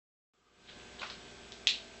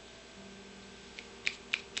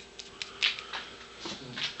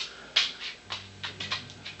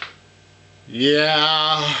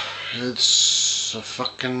Yeah, it's a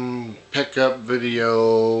fucking pickup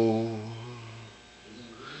video.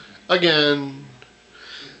 Again,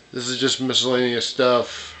 this is just miscellaneous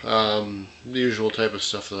stuff, the usual type of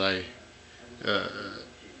stuff that I,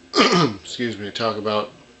 excuse me, talk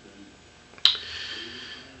about.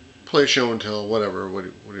 Play, show and tell, whatever. What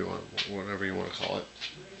do you want? Whatever you want to call it.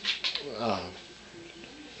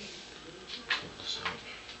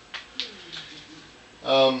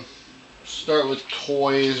 Start with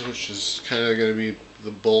toys, which is kind of going to be the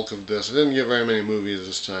bulk of this. I didn't get very many movies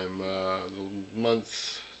this time.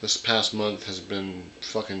 This past month has been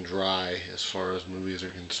fucking dry as far as movies are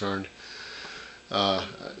concerned.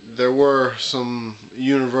 There were some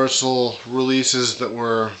Universal releases that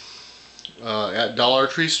were at Dollar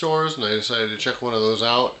Tree stores, and I decided to check one of those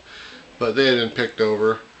out, but they had been picked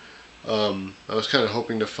over. I was kind of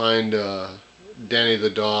hoping to find Danny the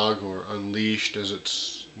Dog, or Unleashed as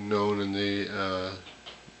it's known in the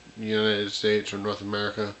United States or North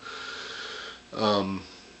America.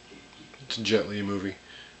 It's a Jet Li movie,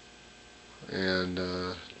 and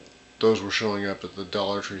those were showing up at the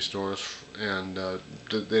Dollar Tree stores, and they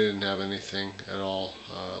didn't have anything at all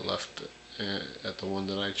left at the one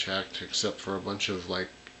that I checked, except for a bunch of like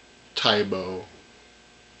Tybo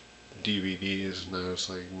DVDs, and I was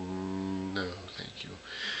like, no, thank you.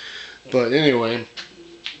 But anyway,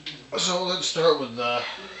 so let's start with the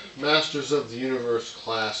Masters of the Universe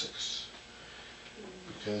Classics,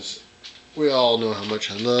 because we all know how much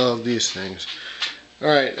I love these things.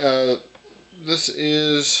 Alright, this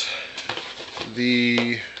is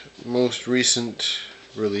the most recent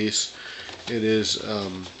release. It is,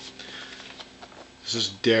 this is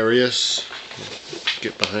Darius.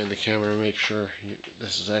 Get behind the camera and make sure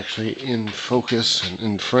this is actually in focus and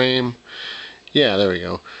in frame. Yeah, there we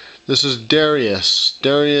go. This is Darius.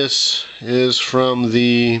 Darius is from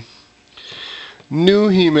the new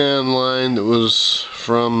He-Man line that was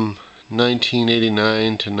from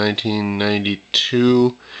 1989 to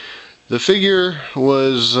 1992. The figure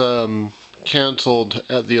was canceled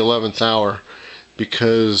at the 11th hour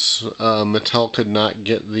because Mattel could not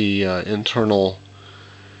get the internal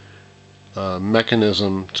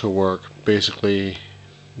mechanism to work. Basically,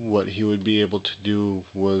 what he would be able to do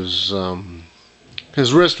was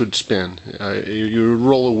his wrist would spin. You would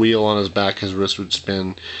roll a wheel on his back, his wrist would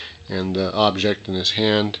spin, and the object in his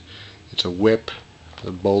hand, it's a whip,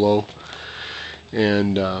 a bolo,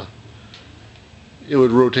 and it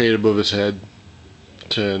would rotate above his head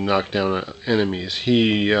to knock down enemies.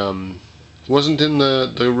 He wasn't in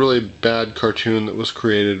the really bad cartoon that was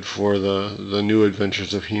created for the New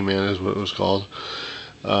Adventures of He-Man, is what it was called.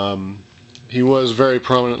 He was very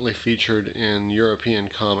prominently featured in European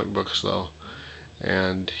comic books, though,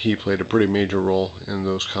 and he played a pretty major role in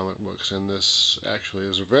those comic books, and this actually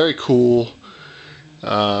is very cool.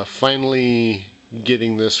 Finally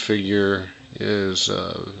getting this figure is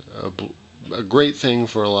a great thing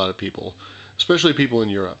for a lot of people, especially people in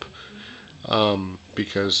Europe,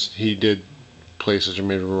 because he did play such a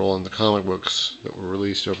major role in the comic books that were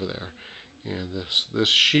released over there. And this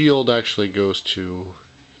shield actually goes to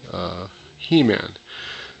He-Man,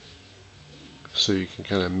 so you can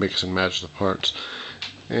kind of mix and match the parts.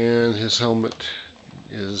 And his helmet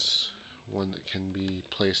is one that can be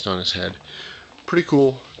placed on his head. Pretty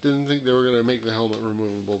cool. Didn't think they were going to make the helmet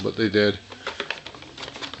removable, but they did.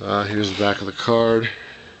 Here's the back of the card,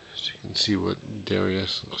 so you can see what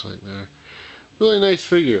Darius looks like there. Really nice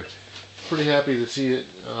figure. Pretty happy to see it,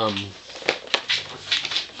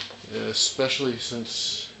 especially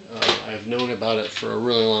since I've known about it for a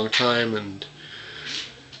really long time, and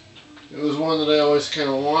it was one that I always kind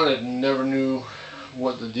of wanted and never knew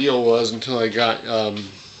what the deal was until I got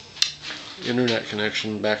internet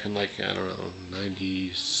connection back in, like, I don't know,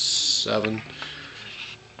 97.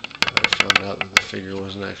 I found out that the figure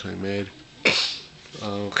wasn't actually made.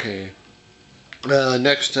 Okay.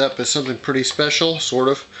 Next up is something pretty special, sort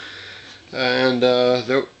of. And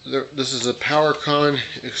this is a PowerCon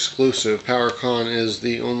exclusive. PowerCon is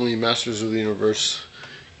the only Masters of the Universe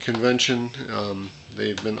convention.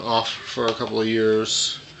 They've been off for a couple of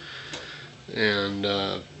years, and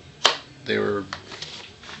they were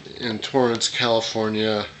in Torrance,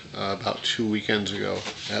 California about 2 weekends ago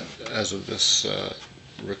as of this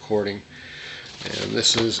recording. And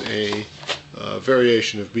this is a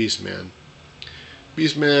variation of Beastman.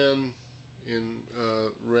 Beastman in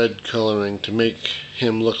red coloring to make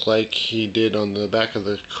him look like he did on the back of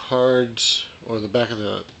the cards, or the back of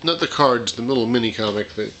the, not the cards, the little mini comic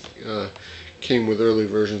that came with early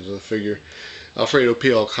versions of the figure. Alfredo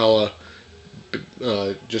P. Alcala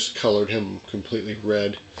just colored him completely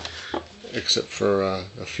red, except for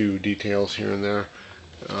a few details here and there.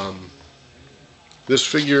 This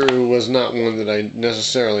figure was not one that I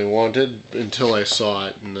necessarily wanted until I saw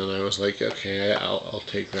it, and then I was like, okay, I'll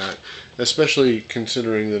take that. Especially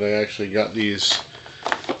considering that I actually got these.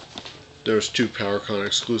 There was 2 PowerCon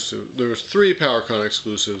exclusive. There was 3 PowerCon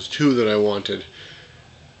exclusives, 2 that I wanted.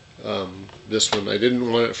 This one I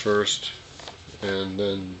didn't want at first, and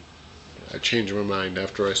then I changed my mind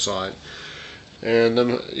after I saw it. And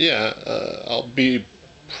I'll be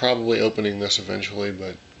probably opening this eventually,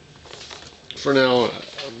 but for now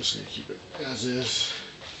I'm just going to keep it as is.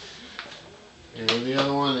 And the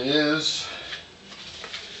other one is,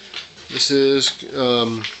 this is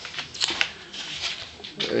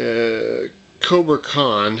Cobra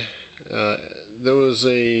Khan. There was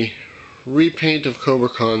a repaint of Cobra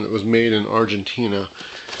Khan that was made in Argentina,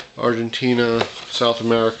 South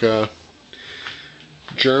America,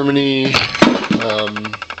 Germany,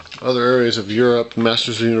 other areas of Europe.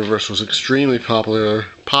 Masters of the Universe was extremely popular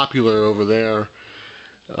over there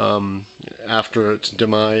after its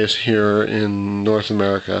demise here in North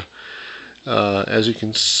America. As you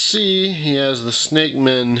can see, he has the Snake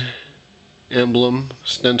Men emblem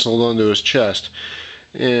stenciled onto his chest,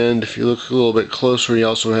 and if you look a little bit closer, he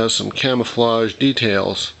also has some camouflage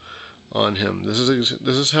details on him. This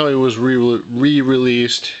is how he was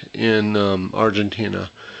re-released in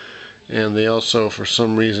Argentina, and they also, for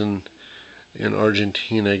some reason, in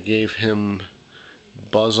Argentina gave him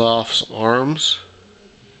Buzz-Off's arms,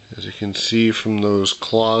 as you can see from those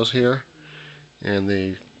claws here, and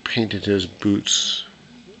they painted his boots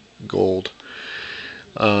gold.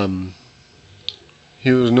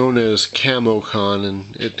 He was known as Camo Con,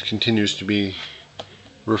 and it continues to be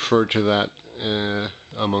referred to that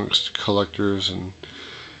amongst collectors and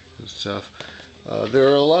stuff. There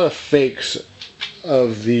are a lot of fakes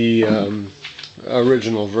of the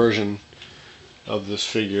original version of this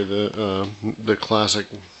figure. The classic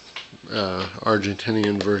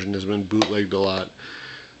Argentinian version has been bootlegged a lot.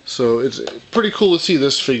 So it's pretty cool to see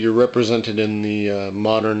this figure represented in the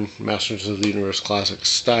modern Masters of the Universe Classic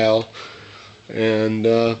style. And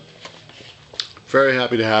very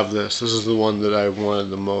happy to have this. This is the one that I wanted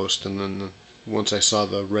the most, and then once I saw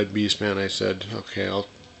the Red Beastman, I said, okay,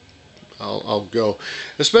 I'll go.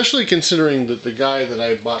 Especially considering that the guy that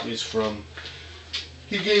I bought these from,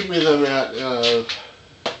 he gave me them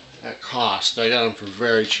at cost. I got them for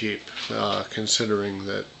very cheap, considering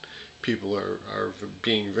that people are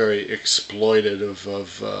being very exploitative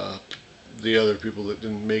of the other people that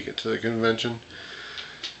didn't make it to the convention.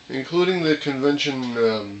 Including the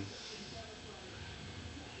convention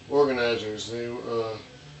organizers. They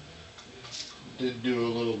did do a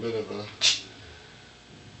little bit of a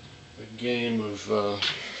game of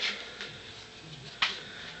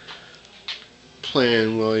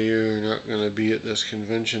playing, well, you're not going to be at this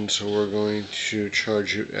convention, so we're going to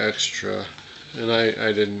charge you extra. And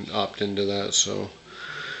I didn't opt into that, so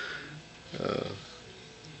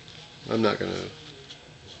I'm not going to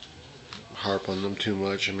harp on them too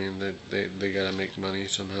much. I mean, they gotta make money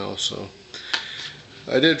somehow. So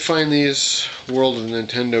I did find these World of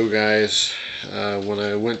Nintendo guys when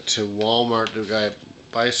I went to Walmart to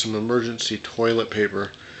buy some emergency toilet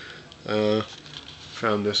paper.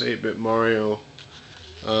 Found this 8-bit Mario.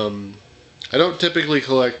 I don't typically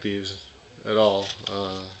collect these at all,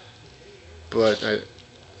 but I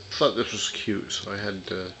thought this was cute, so I had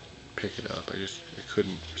to pick it up. I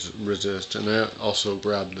couldn't resist. And I also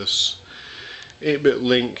grabbed this 8-bit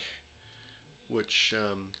Link, which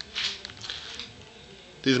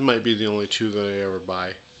these might be the only 2 that I ever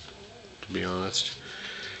buy, to be honest.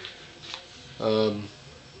 I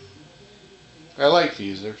like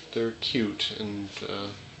these. They're cute, and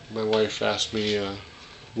my wife asked me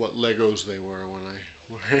what Legos they were when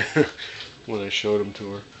I showed them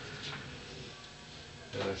to her,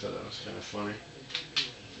 and I thought that was kind of funny.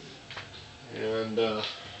 And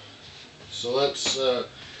so let's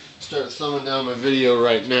start thumbing down my video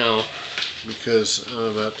right now, because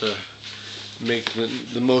I'm about to make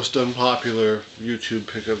the most unpopular YouTube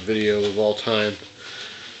pickup video of all time,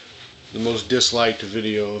 the most disliked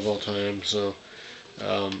video of all time. So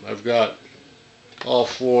I've got all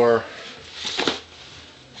 4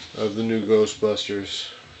 of the new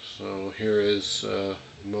Ghostbusters. So here is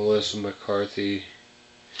Melissa McCarthy,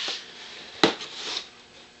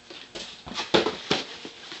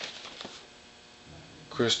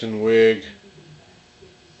 Kristen Wiig,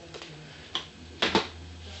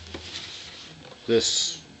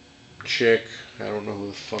 this chick, I don't know who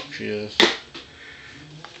the fuck she is,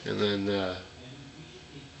 and then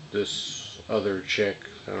this other chick,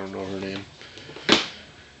 I don't know her name.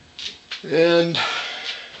 And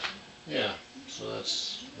yeah, so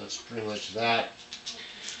that's pretty much that.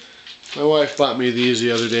 My wife bought me these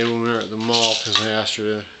the other day when we were at the mall because I asked her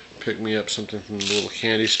to pick me up something from the little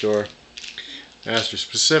candy store. I asked her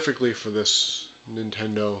specifically for this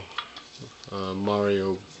Nintendo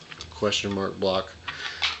Mario question mark block,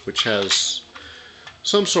 which has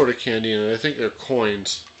some sort of candy in it. I think they're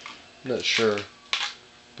coins. I'm not sure,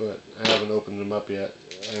 but I haven't opened them up yet.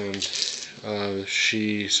 And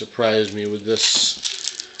she surprised me with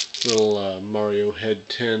this little Mario head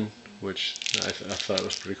tin, which I thought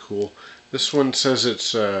was pretty cool. This one says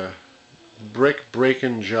it's Brick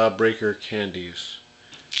Breakin' Jawbreaker Candies.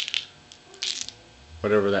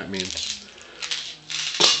 Whatever that means.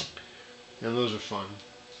 And those are fun.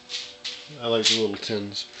 I like the little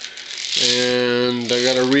tins. And I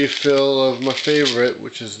got a refill of my favorite,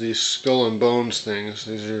 which is these skull and bones things.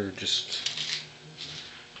 These are just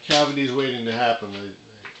cavities waiting to happen.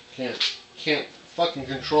 I can't fucking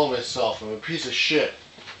control myself. I'm a piece of shit.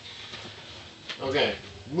 Okay,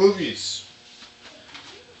 movies.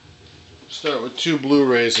 Start with 2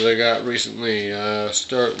 Blu-rays that I got recently.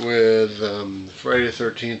 Start with Friday the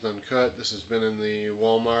 13th Uncut. This has been in the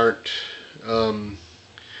Walmart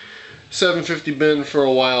 $7.50 bin for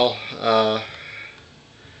a while. I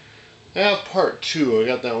have part 2. I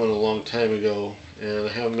got that one a long time ago, and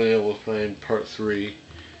I haven't been able to find part 3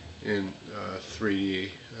 in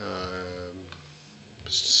 3D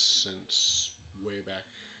since way back,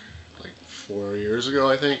 like 4 years ago,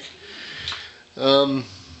 I think.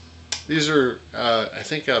 These are, I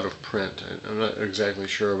think, out of print. I'm not exactly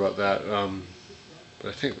sure about that, but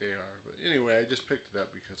I think they are. But anyway, I just picked it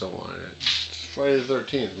up because I wanted it. It's Friday the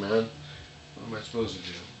 13th, man. What am I supposed to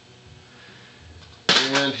do?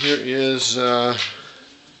 And here is The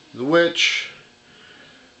Witch.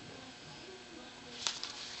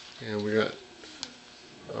 And we got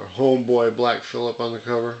our homeboy Black Phillip on the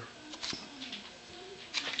cover.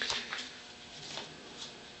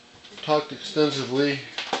 Talked extensively,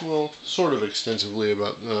 well, sort of extensively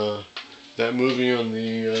about that movie on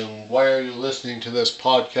the Why Are You Listening to This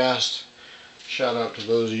podcast. Shout out to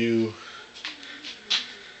those of you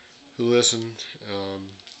who listened.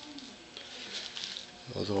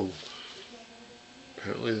 Although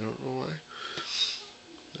apparently they don't know why.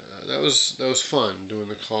 That was fun doing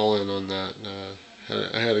the call-in on that.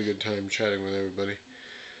 I had a good time chatting with everybody.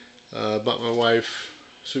 Bought my wife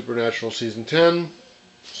Supernatural Season 10.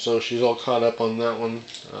 So she's all caught up on that one,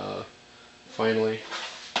 finally.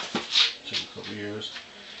 Took a couple years.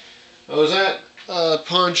 I was at a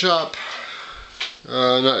pawn shop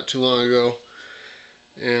not too long ago,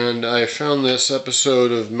 and I found this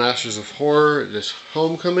episode of Masters of Horror. It is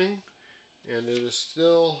Homecoming, and it is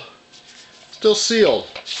still sealed.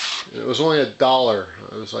 And it was only $1.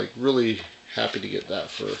 I was like really happy to get that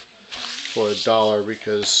for $1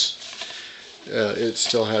 because it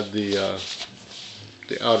still had the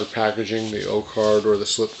outer packaging, the O card or the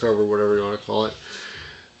slip cover, whatever you want to call it.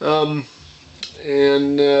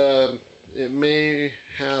 It may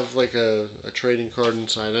have like a trading card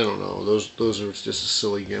inside. I don't know. Those are just a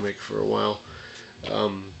silly gimmick for a while.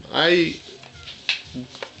 I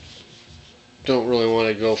don't really want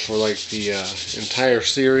to go for like the entire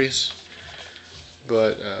series,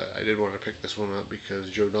 but I did want to pick this one up because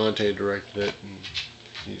Joe Dante directed it, and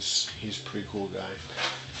he's a pretty cool guy.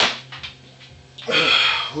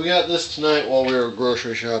 We got this tonight while we were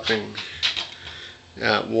grocery shopping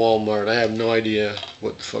at Walmart. I have no idea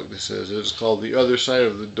what the fuck this is. It's called The Other Side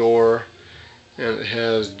of the Door, and it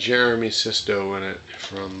has Jeremy Sisto in it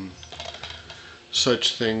from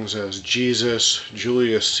such things as Jesus,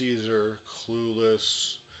 Julius Caesar,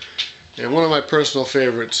 Clueless, and one of my personal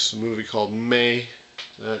favorites, a movie called May.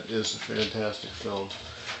 That is a fantastic film,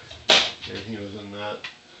 and he was in that.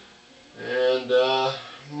 And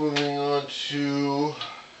moving on to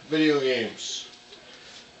video games.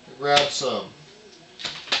 I grabbed some.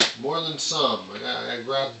 More than some. I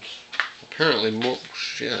grabbed apparently more.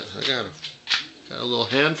 Shit, I got a little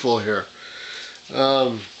handful here.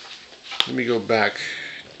 Let me go back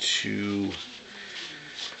to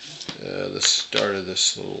the start of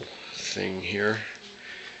this little thing here.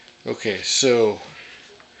 Okay, so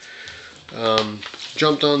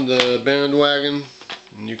jumped on the bandwagon,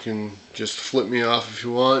 and you can just flip me off if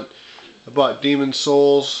you want. I bought Demon's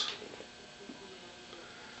Souls.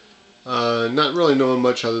 Not really knowing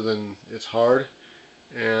much other than it's hard,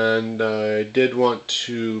 and I did want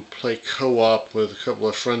to play co-op with a couple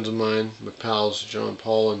of friends of mine, my pals John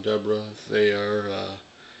Paul and Deborah. They are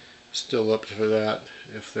still up for that,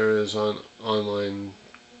 if there is online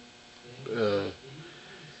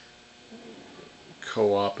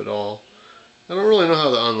co-op at all. I don't really know how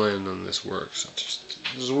the online on this works. This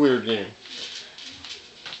is a weird game.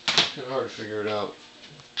 It's kind of hard to figure it out.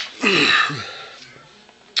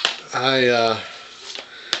 I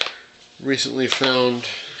recently found,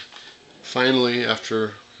 finally,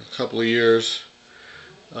 after a couple of years,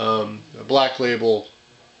 a Black Label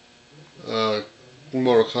Mortal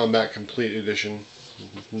Kombat Complete Edition.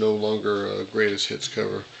 No longer a Greatest Hits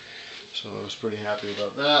cover. So I was pretty happy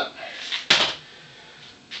about that.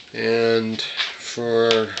 And for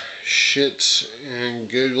shits and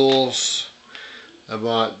giggles, I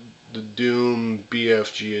bought the Doom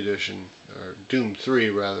BFG edition, or Doom 3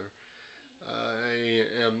 rather. I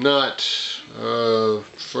am not a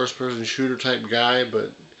first-person shooter type guy,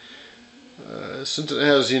 but since it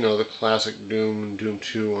has, you know, the classic Doom and Doom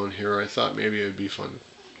 2 on here, I thought maybe it'd be fun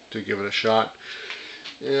to give it a shot.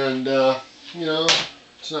 And, you know,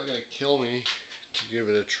 it's not going to kill me to give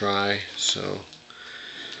it a try, so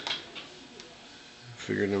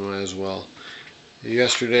figured I might as well.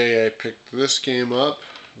 Yesterday I picked this game up,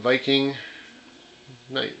 Viking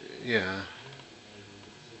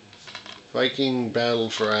Battle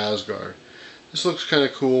for Asgard. This looks kind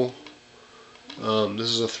of cool. This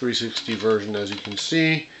is a 360 version, as you can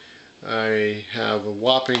see. I have a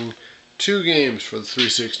whopping 2 games for the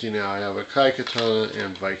 360 now. I have a Kai Katana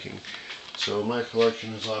and Viking. So my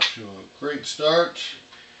collection is off to a great start.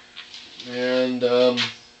 And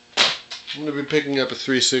I'm going to be picking up a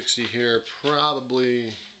 360 here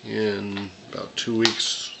probably in about 2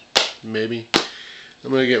 weeks, maybe.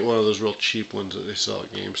 I'm going to get one of those real cheap ones that they sell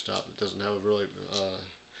at GameStop that doesn't have a really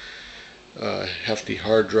hefty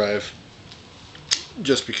hard drive,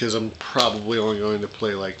 just because I'm probably only going to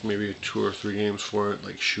play like maybe 2 or 3 games for it,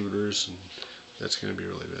 like shooters, and that's going to be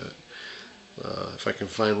really bad. If I can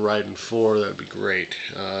find Raiden 4, that would be great.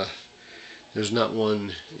 There's not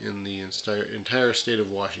one in the entire state of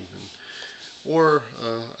Washington or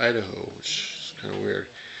Idaho, which is kind of weird.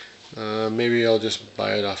 Maybe I'll just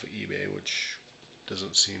buy it off of eBay, which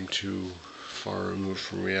doesn't seem too far removed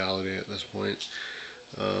from reality at this point.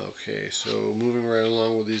 Okay, so moving right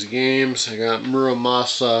along with these games, I got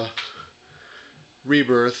Muramasa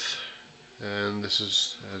Rebirth, and this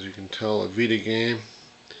is, as you can tell, a Vita game.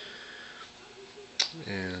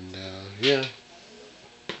 And yeah,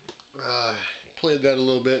 played that a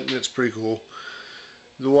little bit, and it's pretty cool.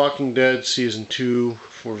 The Walking Dead Season 2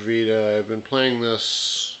 for Vita. I've been playing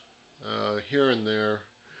this here and there,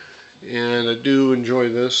 and I do enjoy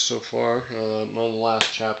this so far. I'm on the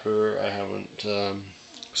last chapter. I haven't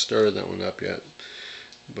started that one up yet,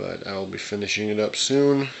 but I'll be finishing it up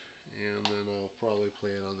soon, and then I'll probably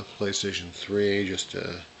play it on the PlayStation 3 just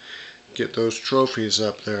to get those trophies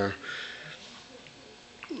up there.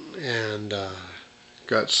 And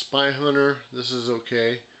got Spy Hunter. This is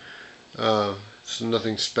okay. It's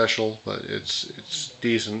nothing special, but it's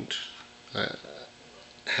decent. I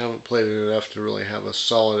haven't played it enough to really have a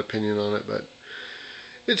solid opinion on it, but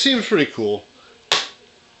it seems pretty cool.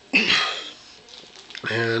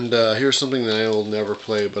 And here's something that I will never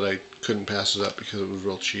play, but I couldn't pass it up because it was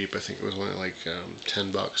real cheap. I think it was only like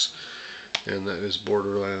 $10, and that is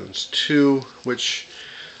Borderlands 2, which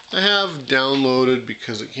I have downloaded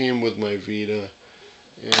because it came with my Vita,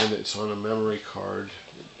 and it's on a memory card.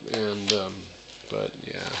 And but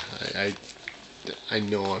yeah, I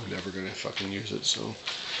know I'm never gonna fucking use it. So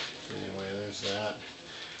anyway, there's that.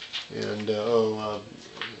 And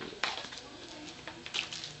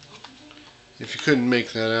if you couldn't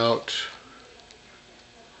make that out,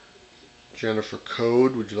 Jennifer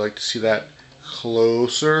Code, would you like to see that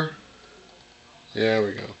closer? There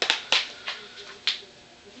we go.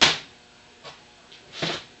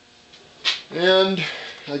 And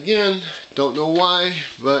again, don't know why,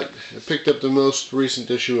 but I picked up the most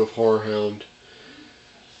recent issue of Horror Hound.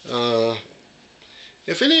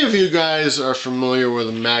 If any of you guys are familiar with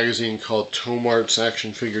a magazine called Tomart's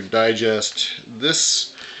Action Figure Digest,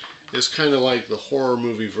 this is kind of like the horror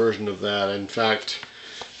movie version of that. In fact,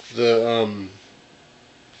 the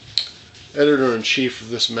editor-in-chief of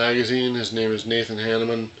this magazine, his name is Nathan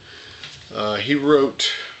Hanneman. He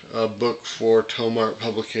wrote a book for Tomart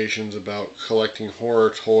Publications about collecting horror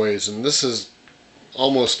toys, and this is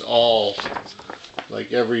almost all,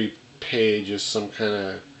 like every page is some kind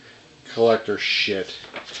of collector shit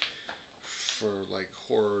for like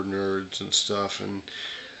horror nerds and stuff. And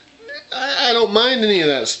I don't mind any of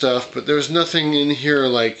that stuff, but there's nothing in here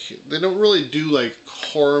like, they don't really do like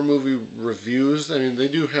horror movie reviews. I mean, they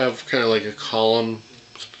do have kind of like a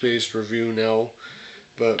column-based review now,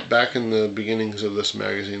 but back in the beginnings of this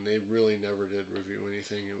magazine, they really never did review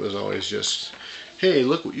anything. It was always just, hey,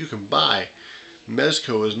 look what you can buy.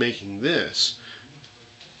 Mezco is making this.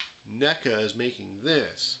 NECA is making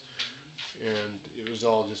this. And it was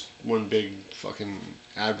all just one big fucking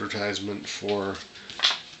advertisement for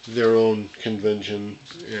their own convention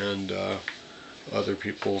and other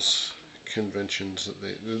people's conventions.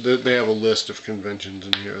 That they have a list of conventions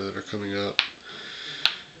in here that are coming up.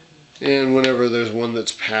 And whenever there's one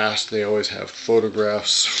that's passed, they always have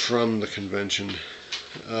photographs from the convention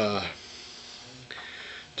to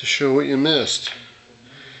show what you missed.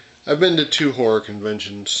 I've been to 2 horror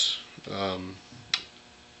conventions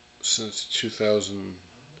since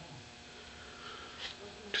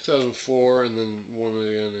 2004, and then one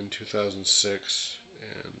again in 2006,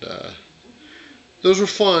 and those were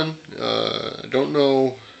fun. I don't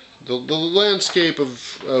know, the landscape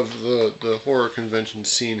of the horror convention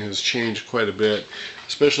scene has changed quite a bit,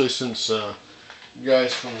 especially since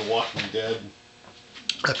guys from The Walking Dead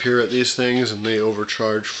appear at these things, and they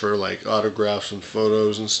overcharge for like autographs and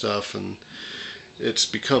photos and stuff, and it's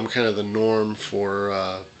become kind of the norm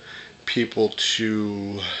for people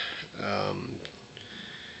to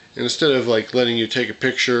instead of like letting you take a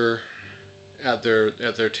picture at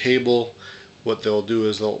their table, what they'll do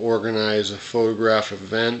is they'll organize a photograph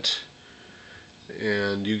event,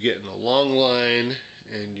 and you get in a long line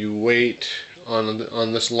and you wait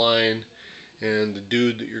on this line, and the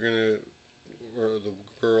dude that you're gonna, or the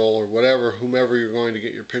girl or whatever, whomever you're going to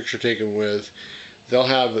get your picture taken with, they'll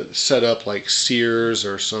have it set up like Sears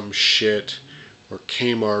or some shit, or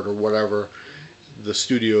Kmart or whatever, the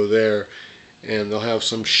studio there, and they'll have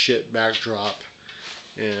some shit backdrop,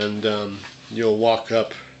 and you'll walk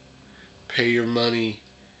up, pay your money,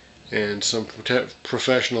 and some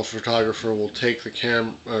professional photographer will take the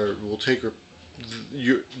will take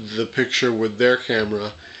the picture with their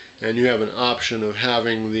camera, and you have an option of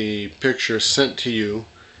having the picture sent to you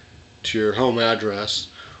to your home address,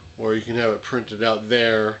 or you can have it printed out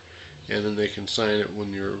there, and then they can sign it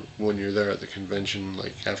when you're there at the convention,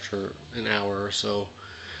 like after an hour or so.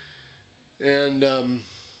 And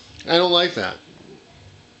I don't like that.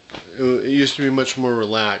 It used to be much more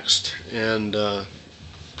relaxed, and I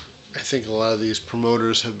think a lot of these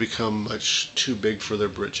promoters have become much too big for their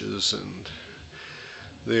britches, and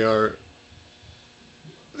they are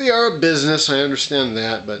a business. I understand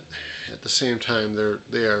that, but at the same time,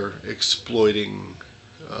 they are exploiting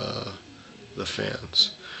the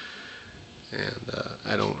fans, and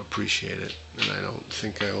I don't appreciate it, and I don't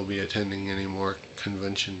think I will be attending any more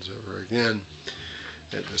conventions ever again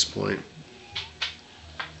at this point.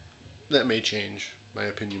 That may change. My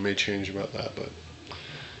opinion may change about that, but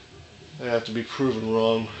I have to be proven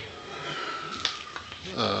wrong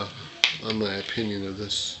on my opinion of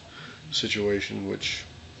this situation, which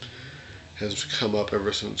has come up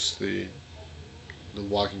ever since the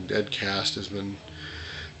Walking Dead cast has been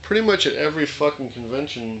pretty much at every fucking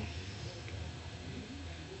convention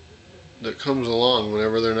that comes along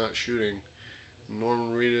whenever they're not shooting.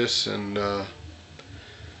 Norman Reedus and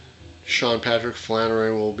Sean Patrick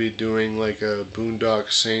Flannery will be doing like a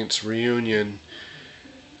Boondock Saints reunion.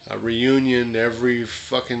 A reunion every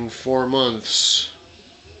fucking 4 months.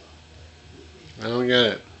 I don't get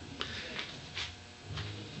it.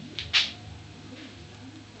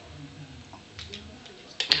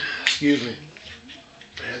 Excuse me.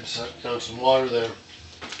 I had to suck down some water there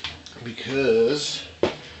because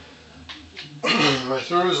my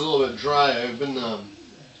throat is a little bit dry. I've been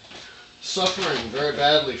suffering very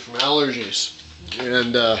badly from allergies,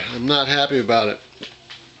 and I'm not happy about it.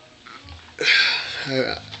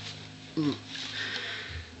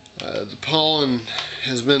 The pollen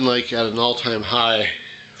has been like at an all-time high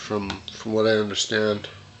from what I understand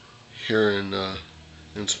here in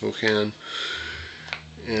Spokane,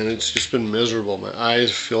 and it's just been miserable. My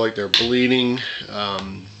eyes feel like they're bleeding.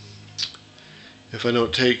 If I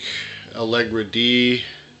don't take Allegra D,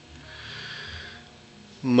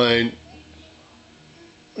 my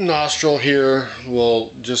nostril here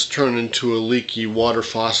will just turn into a leaky water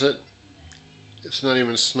faucet. It's not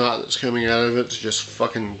even snot that's coming out of it, it's just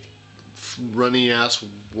fucking runny ass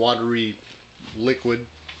watery liquid.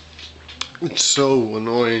 It's so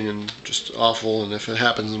annoying and just awful, and if it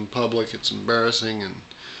happens in public it's embarrassing, and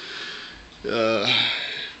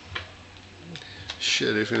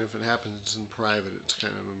shit, even if it happens in private it's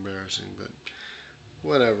kind of embarrassing, but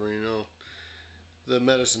whatever, you know. The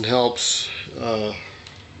medicine helps.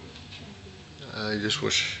 I just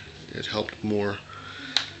wish it helped more.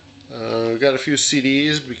 Got a few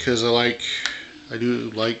CDs because I do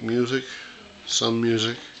like music, some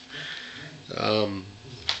music.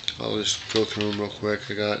 I'll just go through them real quick.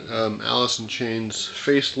 I got Alice in Chains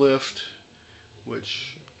Facelift,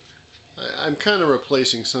 which I'm kind of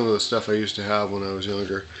replacing some of the stuff I used to have when I was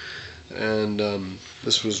younger. and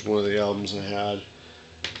this was one of the albums I had.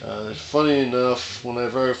 Funny enough, when I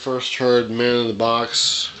very first heard Man in the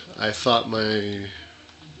Box, I thought my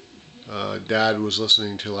dad was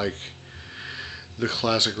listening to like the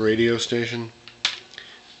classic radio station,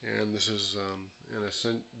 and this is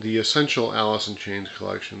the Essential Alice in Chains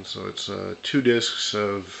collection. So it's 2 discs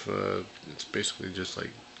of it's basically just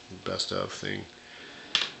like the best of thing.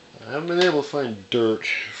 I haven't been able to find Dirt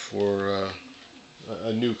for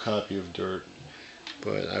a new copy of Dirt,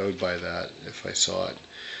 but I would buy that if I saw it.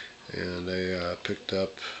 And I picked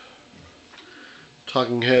up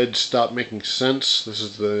Talking Heads Stop Making Sense. This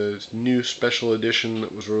is the new special edition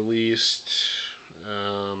that was released.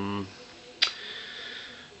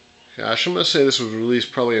 Gosh, I'm going to say this was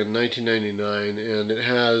released probably in 1999, and it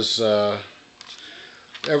has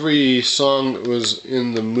every song that was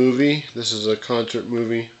in the movie. This is a concert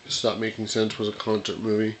movie. Stop Making Sense was a concert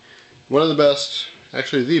movie. One of the best,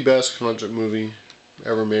 actually the best concert movie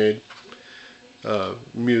ever made.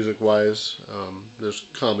 Music-wise, there's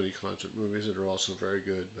comedy concert movies that are also very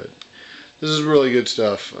good, but this is really good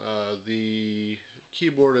stuff. The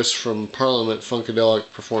keyboardist from Parliament,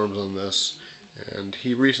 Funkadelic, performs on this, and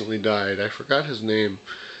he recently died. I forgot his name,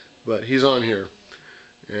 but he's on here.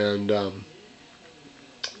 And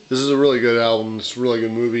this is a really good album. It's a really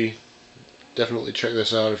good movie. Definitely check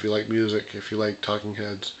this out if you like music, if you like Talking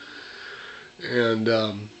Heads. And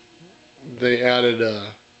they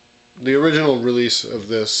added the original release of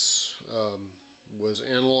this was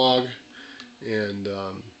analog, and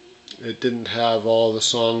it didn't have all the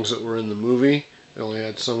songs that were in the movie. It only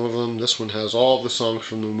had some of them. This one has all the songs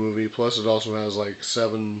from the movie, plus it also has like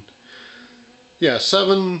seven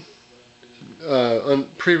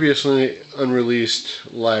previously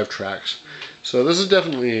unreleased live tracks. So this is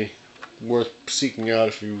definitely worth seeking out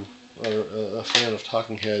if you are a fan of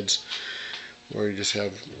Talking Heads, or you just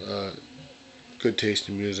have good taste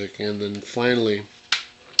in music. And then finally,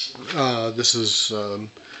 this is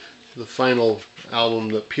the final album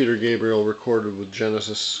that Peter Gabriel recorded with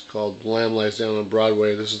Genesis, called Lamb Lies Down on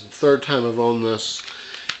Broadway. This is the 3rd time I've owned this,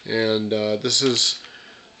 and this is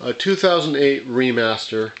a 2008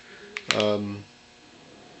 remaster.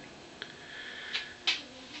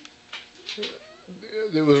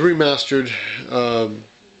 It was remastered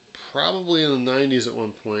probably in the 90s at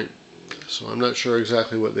one point, so I'm not sure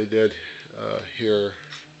exactly what they did here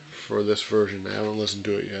for this version. I haven't listened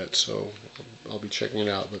to it yet, so I'll be checking it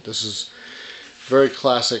out. But this is a very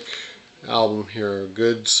classic album here, a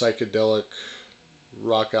good psychedelic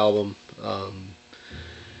rock album.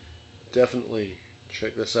 Definitely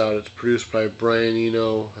check this out. It's produced by Brian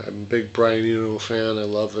Eno. I'm a big Brian Eno fan. I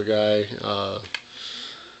love the guy. I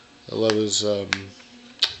love his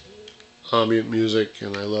ambient music,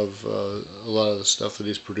 and I love a lot of the stuff that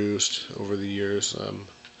he's produced over the years. I'm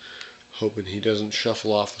hoping he doesn't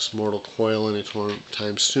shuffle off this mortal coil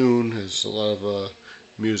anytime soon, as a lot of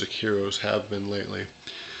music heroes have been lately.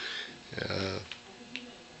 If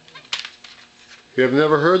you have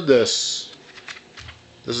never heard this,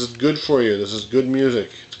 this is good for you. This is good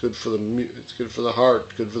music. It's good for the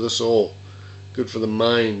heart, good for the soul, good for the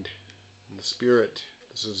mind and the spirit.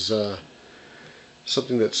 This is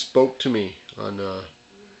something that spoke to me on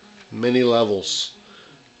many levels.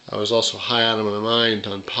 I was also high out of my mind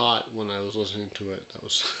on pot when I was listening to it. That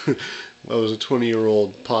was I was a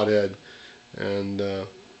 20-year-old pothead, and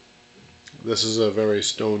this is a very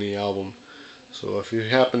stony album. So if you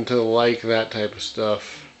happen to like that type of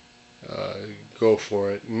stuff, go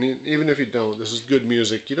for it. And even if you don't, this is good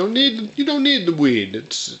music. You don't need the weed.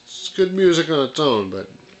 It's good music on its own, but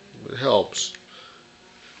it helps.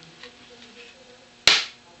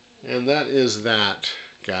 And that is that,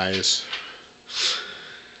 guys.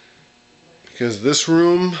 Because this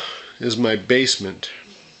room is my basement.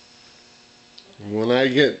 When I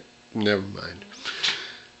get... never mind.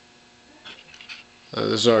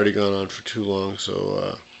 This has already gone on for too long,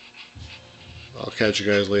 so I'll catch you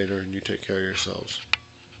guys later, and you take care of yourselves.